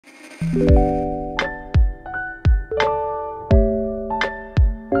Halo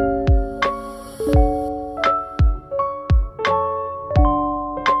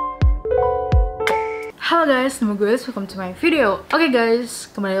guys, nama gue, welcome to my video. Oke guys,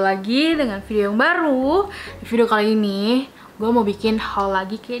 kembali lagi dengan video yang baru. Di video kali ini, gue mau bikin haul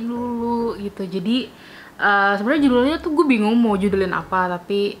lagi kayak dulu gitu. Jadi, sebenarnya judulnya tuh gue bingung mau judulin apa.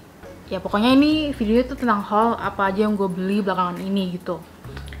 Tapi, ya pokoknya ini videonya tuh tentang haul apa aja yang gue beli belakangan ini gitu.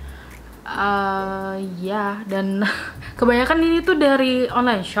 Ya, dan kebanyakan ini tuh dari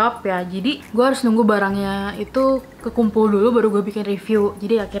online shop ya. Jadi, gue harus nunggu barangnya itu kekumpul dulu baru gue bikin review.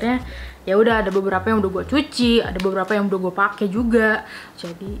 Jadi akhirnya ya udah, ada beberapa yang udah gue cuci, ada beberapa yang udah gue pakai juga.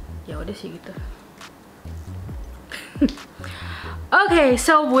 Jadi ya udah sih gitu. Okay,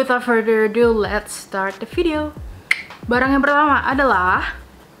 so without further ado, let's start the video. Barang yang pertama adalah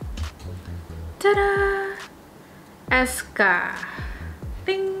tada, SK.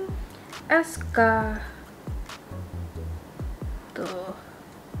 Ting, SK. Tuh.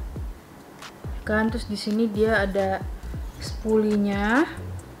 Kan terus di sini dia ada spulinya.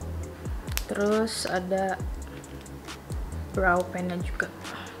 Terus ada brow pennya juga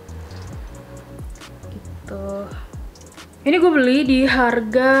gitu. Ini gue beli di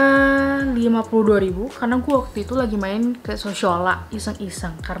harga 52.000 karena gue waktu itu lagi main ke Sociala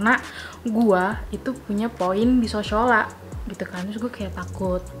iseng-iseng, karena gue itu punya poin di Sociala gitu kan. Terus gue kayak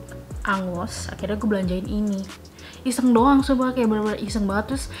takut angus, akhirnya gue belanjain ini iseng doang, coba kayak bener-bener iseng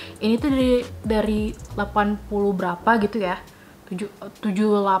banget. Terus ini tuh dari 80 berapa gitu ya, 78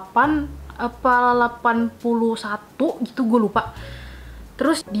 apa 81 gitu, gue lupa.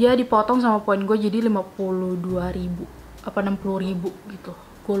 Terus dia dipotong sama poin gue jadi 52.000 apa 60.000 gitu,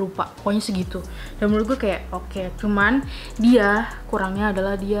 gue lupa, pokoknya segitu. Dan menurut gue kayak oke. Cuman dia kurangnya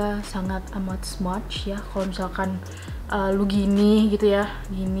adalah dia sangat amat smudge ya. Kalau misalkan lu gini gitu ya,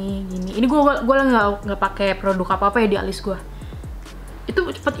 gini ini gue nggak pakai produk apa ya di alis gue, itu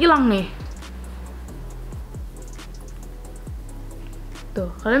cepet hilang nih.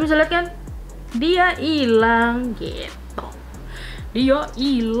 Tuh, kalian bisa lihat kan, dia hilang gitu, dia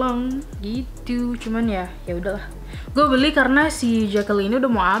hilang gitu. Cuman ya udahlah, gue beli karena si jakel ini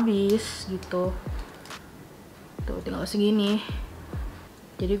udah mau habis gitu. Tuh tinggal segini,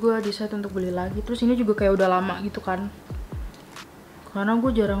 jadi gue decide untuk beli lagi. Terus ini juga kayak udah lama gitu kan, karena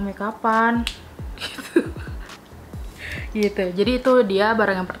gue jarang make upan gitu. Gitu. Jadi itu dia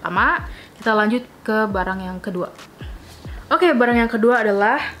barang yang pertama. Kita lanjut ke barang yang kedua. Oke, barang yang kedua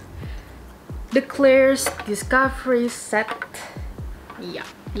adalah The Claire's Discovery Set. Iya,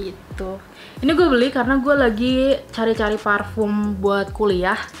 itu. Ini gue beli karena gue lagi cari-cari parfum buat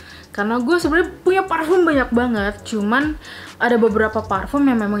kuliah. Karena gue sebenarnya punya parfum banyak banget, cuman ada beberapa parfum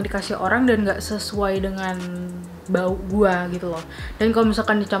yang memang dikasih orang dan gak sesuai dengan bau gue gitu loh. Dan kalau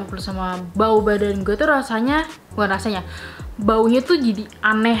misalkan dicampur sama bau badan gue tuh baunya tuh jadi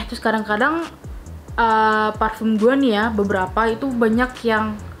aneh. Terus kadang-kadang parfum gue nih ya, beberapa itu banyak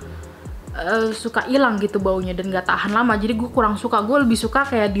yang suka hilang gitu baunya dan gak tahan lama. Jadi gue kurang suka. Gue lebih suka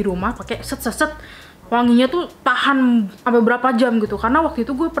kayak di rumah pakai set wanginya tuh tahan sampai berapa jam gitu. Karena waktu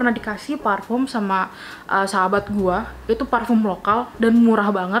itu gue pernah dikasih parfum sama sahabat gue, itu parfum lokal dan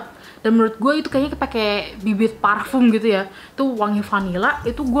murah banget. Dan menurut gue itu kayaknya pakai bibit parfum gitu ya. Itu wangi vanilla,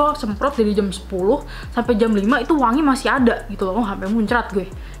 itu gue semprot dari jam 10 sampai jam 5 itu wangi masih ada gitu loh, sampai muncrat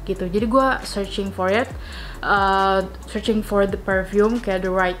gue gitu. Jadi gue searching for it, searching for the perfume, kayak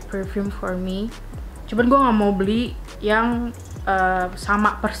the right perfume for me. Cuman gue nggak mau beli yang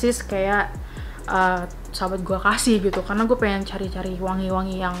sama persis kayak sahabat gue kasih gitu, karena gue pengen cari-cari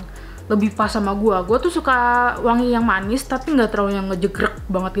wangi-wangi yang lebih pas sama gue. Gue tuh suka wangi yang manis tapi nggak terlalu yang ngejegrek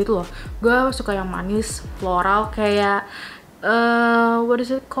banget gitu loh. Gue suka yang manis, floral, kayak what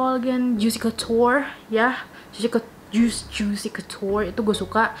is it called again? Juicy Couture ya, Juicy Couture itu gue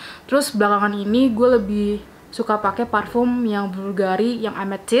suka. Terus belakangan ini gue lebih suka pakai parfum yang Bulgari, yang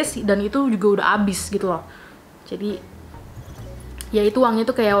amethyst, dan itu juga udah habis gitu loh. Jadi ya itu wanginya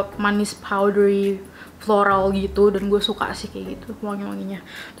tuh kayak manis, powdery, floral gitu, dan gue suka sih kayak gitu wangi-wanginya.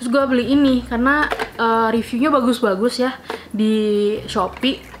 Terus gue beli ini karena reviewnya bagus-bagus ya di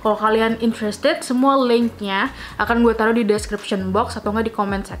Shopee. Kalau kalian interested, semua linknya akan gue taruh di description box atau nggak di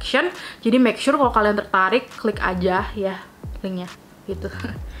comment section. Jadi make sure kalau kalian tertarik, klik aja ya linknya gitu.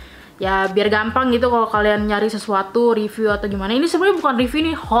 Ya biar gampang gitu kalau kalian nyari sesuatu, review atau gimana. Ini sebenarnya bukan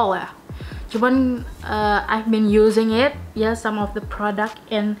review, ini haul ya. Cuman I've been using it, yeah, some of the product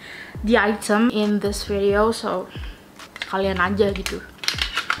and the item in this video, so kalian aja gitu.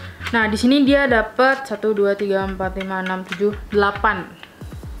 Nah, di sini dia dapat 1 2 3 4 5 6 7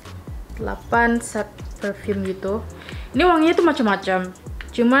 8 set perfume gitu. Ini wanginya tuh macam-macam.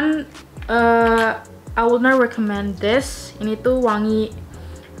 Cuman I will not recommend this. Ini tuh wangi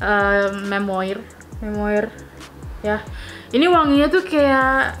memoir ya. Ini wanginya tuh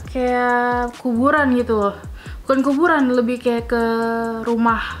kayak kuburan gitu loh. Bukan kuburan, lebih kayak ke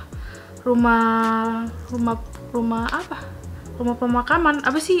rumah apa? Rumah pemakaman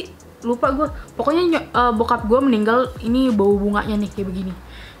apa sih? Lupa gue. Pokoknya bokap gue meninggal, ini bau bunganya nih kayak begini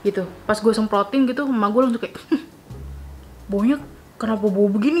gitu. Pas gue semprotin gitu, emak gue langsung kayak baunya kenapa bau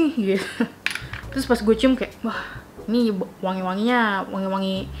begini gitu. Terus pas gue cium kayak, wah ini wangi-wanginya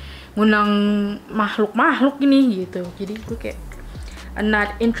wangi-wangi ngundang makhluk ini gitu. Jadi gue kayak I'm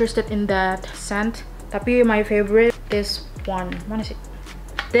not interested in that scent. Tapi my favorite is one, mana sih?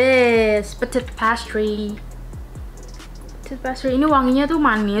 This Petite Pastry. Ini wanginya tuh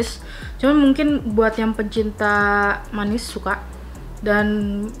manis. Cuman mungkin buat yang pencinta manis suka.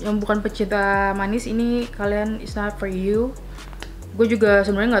 Dan yang bukan pecinta manis ini kalian is not for you. Gue juga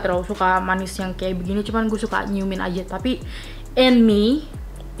sebenarnya nggak terlalu suka manis yang kayak begini, cuman gue suka nyiumin aja. Tapi in me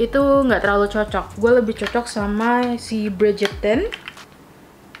itu nggak terlalu cocok. Gue lebih cocok sama si Bridgerton,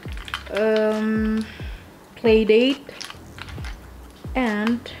 Playdate,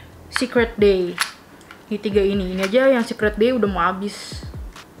 and Secret Day. Ini tiga ini aja yang Secret Day udah mau habis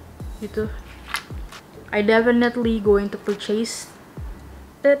gitu. I definitely going to purchase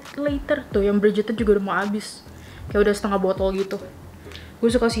that later. Tuh yang Bridgerton juga udah mau habis, kayak udah setengah botol gitu.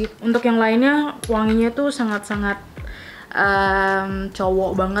 Gue suka sih. Untuk yang lainnya wanginya tuh sangat-sangat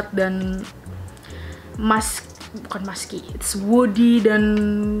cowok banget dan bukan musky, it's woody dan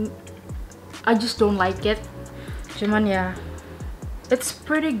I just don't like it. Cuman ya it's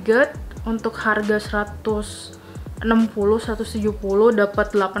pretty good. Untuk harga 160 170 dapat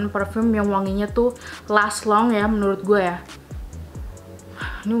 8 parfum yang wanginya tuh last long ya menurut gue ya.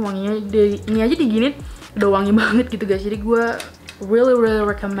 Ini wanginya ini aja diginin udah wangi banget gitu guys. Jadi gue really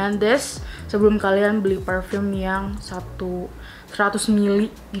recommend this sebelum kalian beli parfum yang 100 ml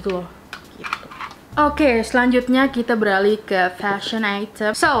gitu loh gitu. Oke, selanjutnya kita beralih ke fashion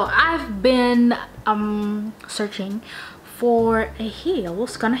item. So I've been searching for a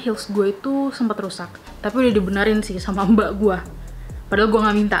heels karena heels gue itu sempat rusak, tapi udah dibenerin sih sama mbak gue. Padahal gue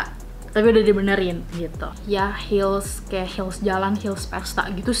nggak minta, tapi udah dibenerin gitu. Ya heels kayak heels jalan, heels pesta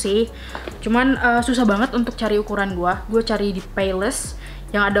gitu sih. Cuman susah banget untuk cari ukuran gue. Gue cari di Payless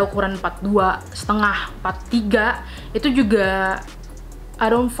yang ada ukuran 42 setengah, 43. Itu juga I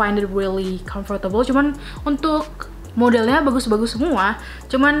don't find it really comfortable. Cuman untuk modelnya bagus-bagus semua.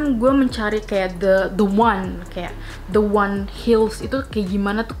 Cuman gue mencari kayak the one heels itu kayak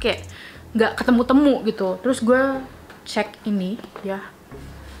gimana tuh, kayak nggak ketemu-temu gitu. Terus gue cek ini ya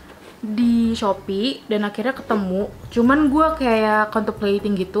di Shopee dan akhirnya ketemu. Cuman gue kayak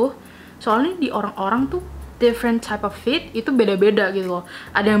contemplating gitu. Soalnya di orang-orang tuh different type of fit itu beda-beda gitu loh.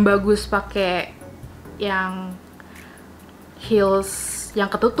 Ada yang bagus pakai yang heels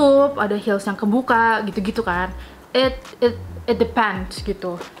yang ketutup, ada heels yang kebuka gitu-gitu kan. It depends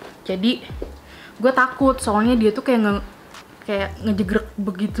gitu. Jadi gue takut soalnya dia tuh kayak ngejegrek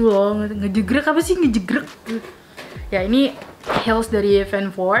begitu loh. Ngejegrek apa sih ngejegrek? Ya ini heels dari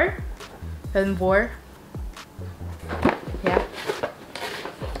Van Voor ya.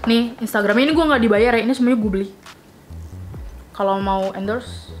 Nih Instagramnya ini gue nggak dibayar ya, ini semuanya gue beli. Kalau mau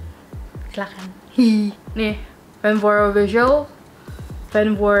endorse silakan. Nih Van Voor official,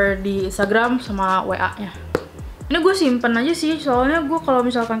 Van Voor di Instagram sama WA nya. Ini gue simpen aja sih, soalnya gue kalau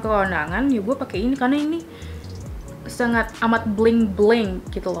misalkan ke kondangan ya gue pakai ini karena ini sangat amat bling bling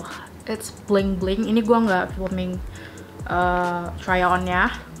gitu loh. It's bling bling. Ini gue nggak filming try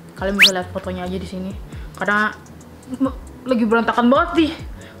on-nya. Kalian bisa lihat fotonya aja di sini. Karena lagi berantakan banget nih.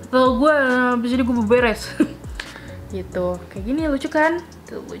 Atau gue bisa jadi gue beberes. Gitu. Kayak gini lucu kan?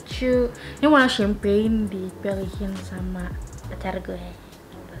 Tuh lucu. Ini warna champagne dipilihin sama pacar gue.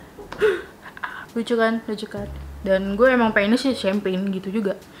 Lucu kan? Dan gue emang pengennya sih champagne gitu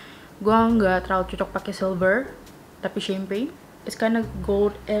juga. Gue nggak terlalu cocok pakai silver, tapi champagne it's kinda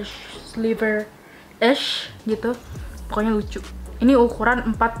gold-ish, silver-ish gitu. Pokoknya lucu. Ini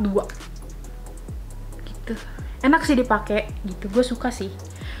ukuran 42 gitu. Enak sih dipakai gitu. Gue suka sih.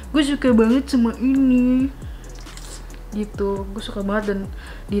 Gue suka banget sama ini gitu. Gue suka banget dan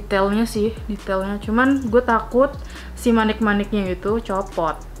detailnya. Cuman gue takut si manik-maniknya itu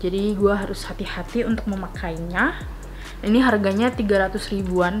copot. Jadi gue harus hati-hati untuk memakainya. Ini harganya 300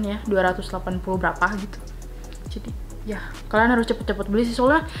 ribuan ya, 280 berapa gitu. Jadi ya kalian harus cepet-cepet beli sih,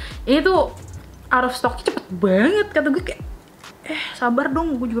 soalnya ini tuh out of stock cepet banget. Kata gue kayak sabar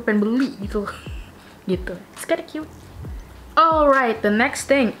dong, gue juga pengen beli gitu. Gitu. It's kinda cute. Alright, the next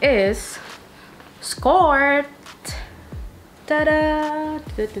thing is skirt.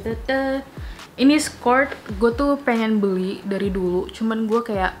 tada, tada. Ini skirt gue tuh pengen beli dari dulu, cuman gue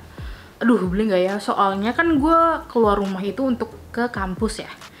kayak aduh beli nggak ya, soalnya kan gue keluar rumah itu untuk ke kampus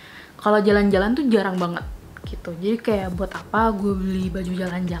ya. Kalau jalan-jalan tuh jarang banget gitu, jadi kayak buat apa gue beli baju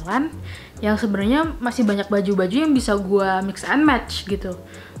jalan-jalan yang sebenarnya masih banyak baju-baju yang bisa gue mix and match gitu.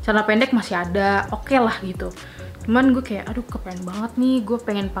 Celana pendek masih ada, oke lah gitu. Cuman gue kayak aduh kepengen banget nih, gue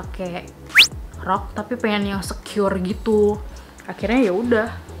pengen pakai rok tapi pengen yang secure gitu. Akhirnya ya udah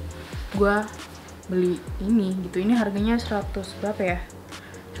gue beli ini gitu. Ini harganya 100 berapa ya,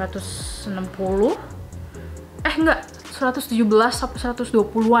 160 enggak 117 sampai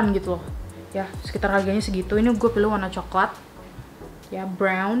 120-an gitu loh ya, sekitar harganya segitu. Ini gue pilih warna coklat ya,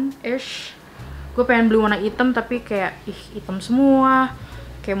 brownish. Gue pengen beli warna hitam tapi kayak hitam semua,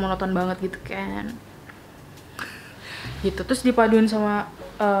 kayak monoton banget gitu kan gitu. Terus dipaduin sama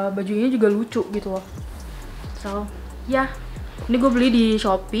bajunya juga lucu gitu loh. So ya, ini gue beli di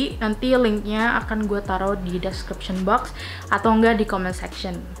Shopee, nanti linknya akan gue taruh di description box atau enggak di comment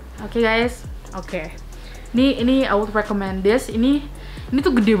section. Oke guys, oke. Ini I would recommend this. Ini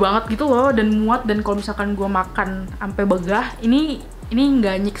tuh gede banget gitu loh dan muat, dan kalau misalkan gue makan sampai begah, ini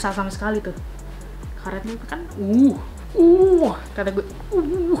nggak nyiksa sama sekali tuh. Karetnya kan, kata gue,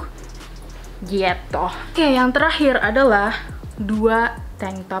 gitu. Oke, yang terakhir adalah 2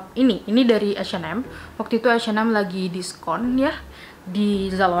 tank top ini dari H&M. Waktu itu H&M lagi diskon ya di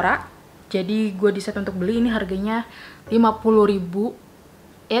Zalora, jadi gue decide untuk beli. Ini harganya 50.000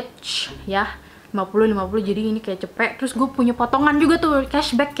 each ya, 50, jadi ini kayak cepet. Terus gue punya potongan juga tuh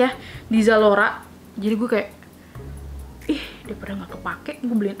cashback ya di Zalora, jadi gue kayak daripada nggak kepake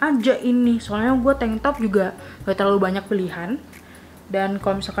gue beliin aja ini. Soalnya gue tank top juga gak terlalu banyak pilihan, dan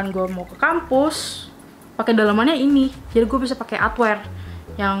kalau misalkan gue mau ke kampus pakai dalamannya ini, jadi gue bisa pakai outwear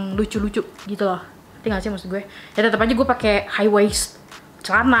yang lucu-lucu gitu loh. Ngerti gak sih maksud gue? Ya tetap aja gue pakai high waist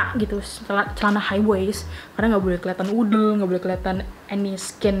celana gitu, celana high waist, karena nggak boleh kelihatan udel, nggak boleh kelihatan any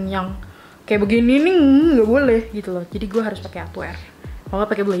skin yang kayak begini nih, nggak boleh gitu loh. Jadi gue harus pakai outwear, kalau nggak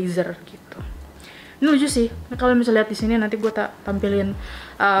pakai blazer gitu. Ini lucu sih. Nah, kalau misalnya lihat di sini nanti gue tampilin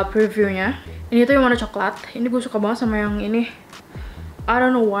previewnya. Ini tuh yang warna coklat. Ini gue suka banget sama yang ini. I don't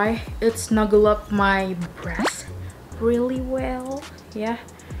know why, it snuggle up my breast really well ya.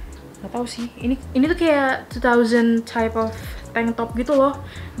 Gak tau sih. Ini tuh kayak 2000 type of tank top gitu loh.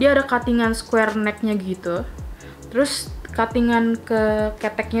 Dia ada cuttingan square necknya gitu. Terus cuttingan ke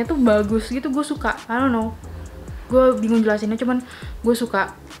keteknya tuh bagus gitu. Gue suka. I don't know. Gue bingung jelasinnya, cuman gue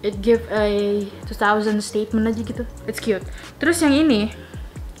suka. It give a 2000 statement aja gitu. It's cute. Terus yang ini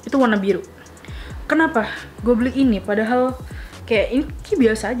itu warna biru. Kenapa gue beli ini? Padahal kayak ini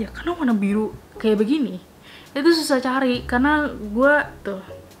biasa aja. Karena warna biru kayak begini itu susah cari, karena gue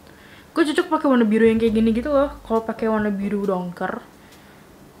cocok pakai warna biru yang kayak gini gitu loh. Kalau pakai warna biru dongker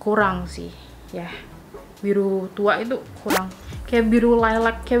kurang sih ya, biru tua itu kurang. Kayak biru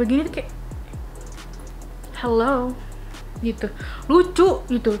lilac kayak begini tuh kayak hello gitu, lucu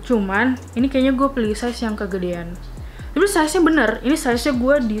gitu. Cuman ini kayaknya gue pilih size yang kegedean. Tapi size nya bener, ini size nya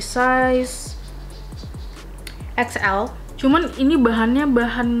gue di size XL. Cuman ini bahannya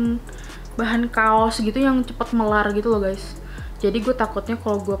bahan kaos gitu yang cepat melar gitu loh guys. Jadi gue takutnya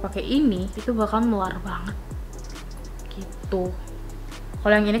kalau gue pakai ini itu bakal melar banget gitu.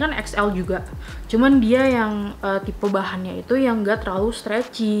 Kalau yang ini kan XL juga, cuman dia yang tipe bahannya itu yang gak terlalu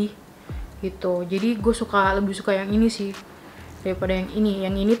stretchy gitu. Jadi gue lebih suka yang ini sih daripada yang ini.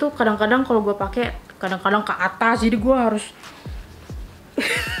 Yang ini tuh kadang-kadang kalau gue pakai kadang-kadang ke atas, jadi gue harus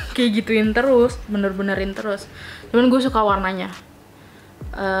kayak gituin terus, bener-benerin terus. Cuman gue suka warnanya.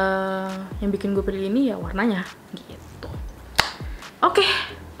 Yang bikin gue pilih ini ya warnanya gitu. Oke,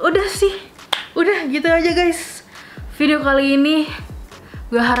 udah sih, udah gitu aja guys video kali ini.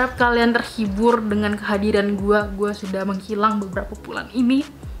 Gue harap kalian terhibur dengan kehadiran gue sudah menghilang beberapa bulan ini.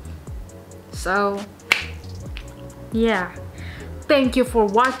 So yeah, thank you for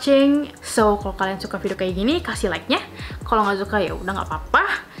watching. So kalau kalian suka video kayak gini kasih like nya, kalau nggak suka ya udah nggak apa-apa.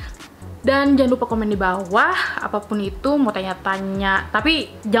 Dan jangan lupa komen di bawah, apapun itu mau tanya-tanya. Tapi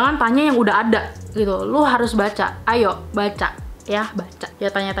jangan tanya yang udah ada gitu. Lu harus baca. Ayo, baca. Ya, baca.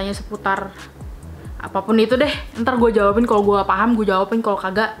 Ya tanya-tanya seputar apapun itu deh. Ntar gue jawabin kalau gue paham, gue jawabin kalau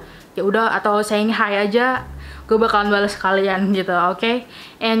kagak. Ya udah, atau saying hi aja. Gue bakalan balas kalian gitu, oke?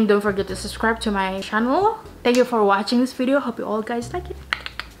 And don't forget to subscribe to my channel. Thank you for watching this video. Hope you all guys like it.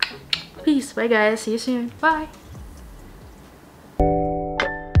 Peace. Bye guys. See you soon. Bye.